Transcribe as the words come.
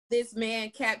this man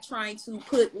kept trying to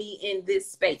put me in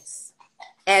this space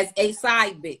as a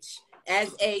side bitch,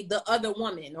 as the other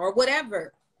woman or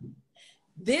whatever.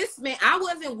 This man, I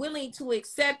wasn't willing to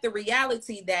accept the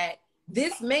reality that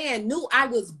this man knew I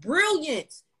was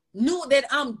brilliant, knew that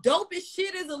I'm dope as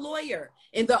shit as a lawyer.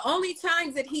 And the only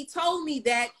times that he told me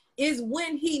that is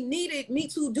when he needed me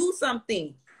to do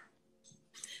something.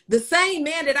 The same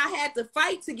man that I had to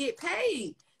fight to get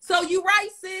paid. So you right,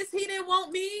 sis. He didn't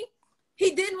want me.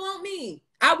 He didn't want me.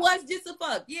 I was just a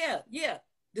fuck. Yeah.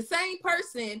 The same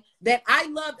person that I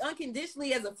loved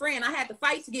unconditionally as a friend, I had to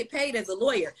fight to get paid as a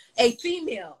lawyer, a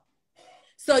female.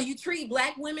 So you treat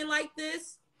black women like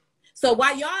this? So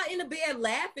while y'all in the bed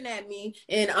laughing at me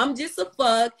and I'm just a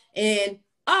fuck, and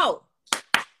oh,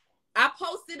 I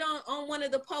posted on one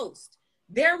of the posts,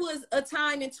 there was a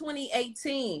time in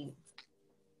 2018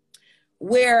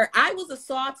 where I was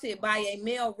assaulted by a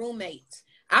male roommate.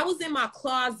 I was in my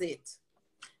closet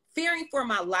fearing for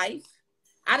my life.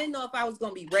 I didn't know if I was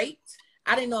going to be raped.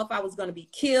 I didn't know if I was going to be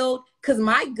killed, because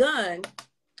my gun,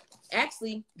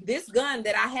 actually, this gun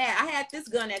that I had this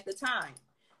gun at the time.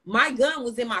 My gun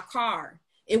was in my car.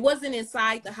 It wasn't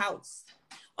inside the house.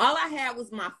 All I had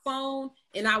was my phone,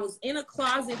 and I was in a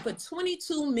closet for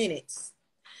 22 minutes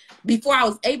before I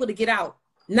was able to get out.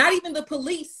 Not even the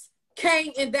police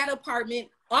came in that apartment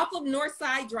off of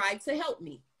Northside Drive to help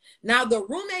me. Now, the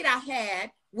roommate I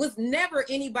had was never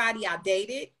anybody I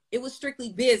dated. It was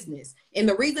strictly business. And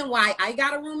the reason why I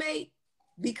got a roommate,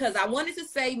 because I wanted to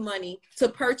save money to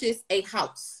purchase a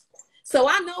house. So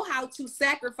I know how to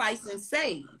sacrifice and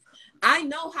save. I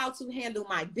know how to handle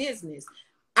my business.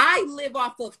 I live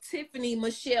off of Tiffany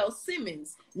Michelle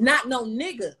Simmons, not no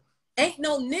nigga. Ain't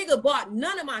no nigga bought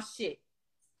none of my shit.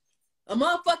 A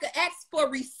motherfucker asked for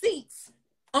receipts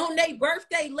on their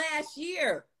birthday last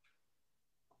year.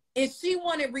 And she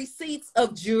wanted receipts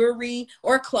of jewelry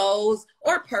or clothes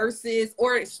or purses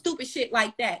or stupid shit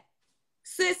like that.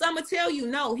 Sis, I'm going to tell you,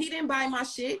 no, he didn't buy my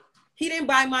shit. He didn't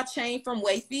buy my chain from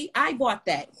Wayfie. I bought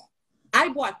that.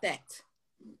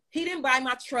 He didn't buy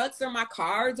my trucks or my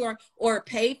cars or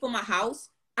pay for my house.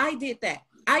 I did that.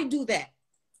 I do that.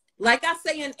 Like I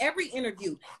say in every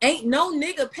interview, ain't no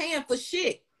nigga paying for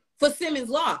shit for Simmons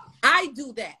Law. I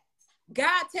do that.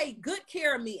 God take good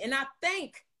care of me. And I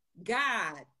thank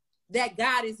God that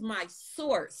God is my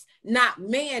source, not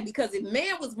man. Because if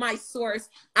man was my source,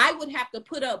 I would have to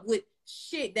put up with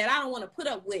shit that I don't want to put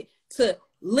up with to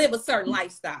live a certain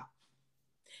lifestyle.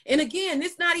 And again,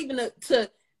 it's not even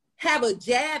to have a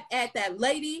jab at that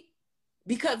lady,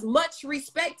 because much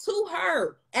respect to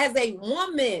her as a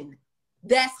woman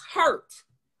that's hurt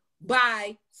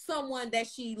by someone that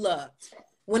she loved.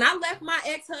 When I left my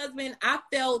ex-husband, I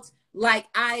felt like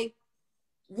I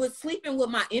was sleeping with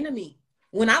my enemy.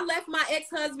 When I left my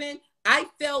ex-husband, I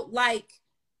felt like,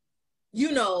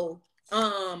 you know,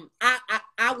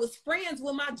 I was friends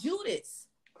with my Judas.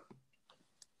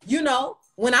 You know,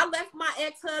 when I left my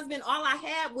ex-husband, all I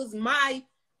had was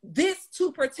this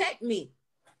to protect me.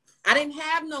 I didn't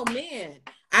have no man.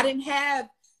 I didn't have,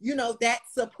 you know, that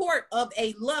support of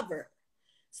a lover.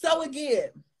 So again,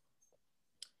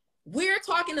 we're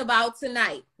talking about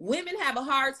tonight, women have a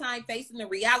hard time facing the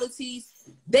realities.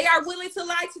 They are willing to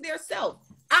lie to themselves.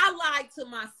 I lied to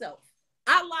myself.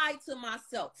 I lied to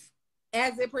myself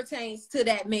as it pertains to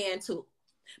that man too.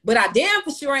 But I damn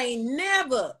for sure ain't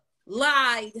never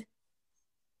lied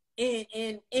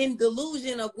in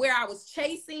delusion of where I was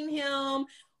chasing him,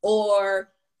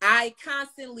 or I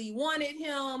constantly wanted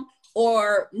him,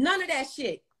 or none of that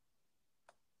shit.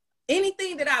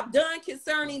 Anything that I've done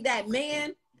concerning that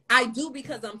man, I do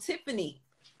because I'm Tiffany.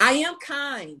 I am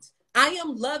kind. I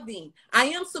am loving. I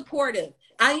am supportive.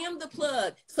 I am the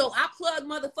plug. So I plug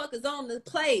motherfuckers on the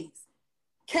plays.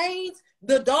 Kane's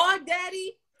the dog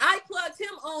daddy. I plugged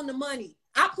him on the money.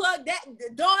 I plugged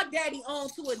the dog daddy on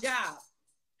to a job.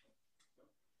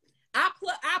 I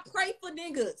pray for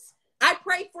niggas. I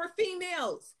pray for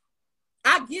females.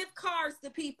 I give cars to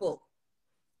people.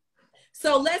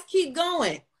 So let's keep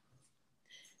going.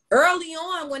 Early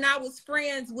on, when I was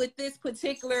friends with this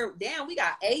particular, damn, we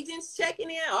got agents checking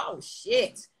in. Oh,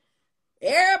 shit.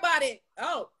 Everybody,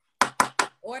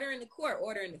 order in the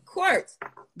court.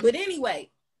 But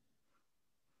anyway,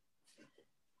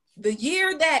 the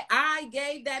year that I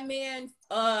gave that man,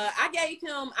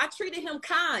 I treated him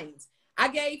kind. I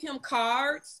gave him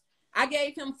cards. I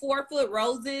gave him 4-foot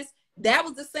roses. That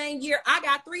was the same year I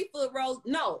got 3-foot roses.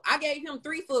 No, I gave him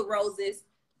 3-foot roses.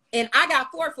 And I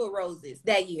got 4-foot roses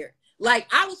that year. Like,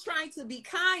 I was trying to be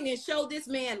kind and show this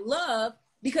man love,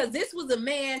 because this was a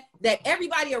man that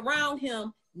everybody around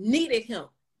him needed him.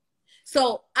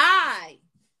 So I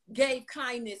gave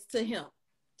kindness to him.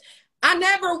 I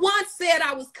never once said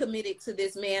I was committed to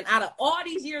this man out of all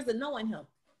these years of knowing him.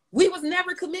 We was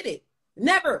never committed.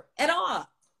 Never at all.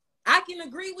 I can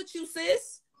agree with you,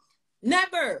 sis.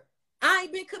 Never. I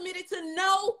ain't been committed to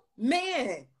no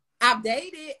man. I've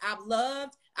dated, I've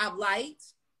loved, I've liked.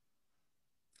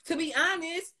 To be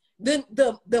honest, the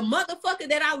motherfucker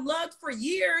that I loved for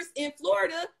years in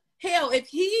Florida, hell, if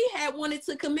he had wanted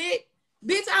to commit,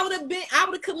 bitch, I would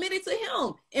have committed to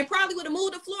him and probably would have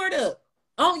moved to Florida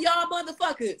on y'all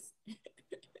motherfuckers.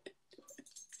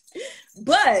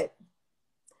 But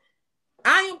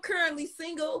I am currently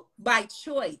single by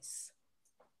choice.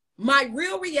 My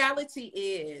real reality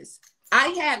is I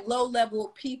had low-level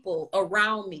people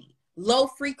around me,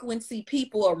 low-frequency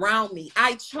people around me.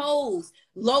 I chose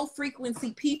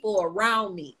low-frequency people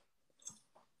around me.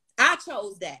 I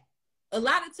chose that. A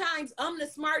lot of times I'm the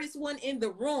smartest one in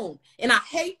the room, and I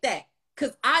hate that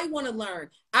because I want to learn.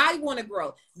 I want to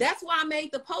grow. That's why I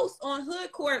made the post on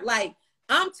Hood Court. Like,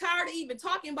 I'm tired of even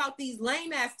talking about these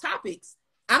lame-ass topics.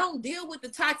 I don't deal with the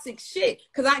toxic shit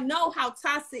because I know how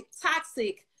toxic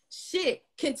shit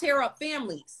can tear up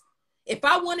families. If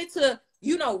I wanted to,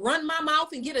 run my mouth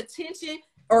and get attention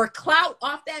or clout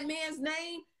off that man's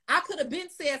name, I could have been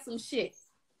said some shit.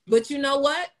 But you know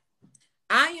what?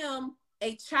 I am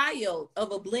a child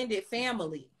of a blended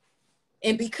family.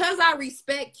 And because I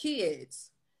respect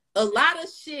kids, a lot of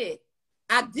shit,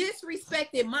 I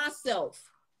disrespected myself,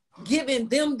 giving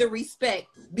them the respect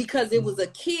because it was a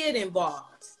kid involved.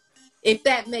 If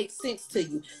that makes sense to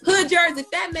you. Hood Jers,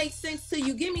 if that makes sense to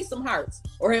you, give me some hearts.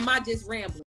 Or am I just rambling?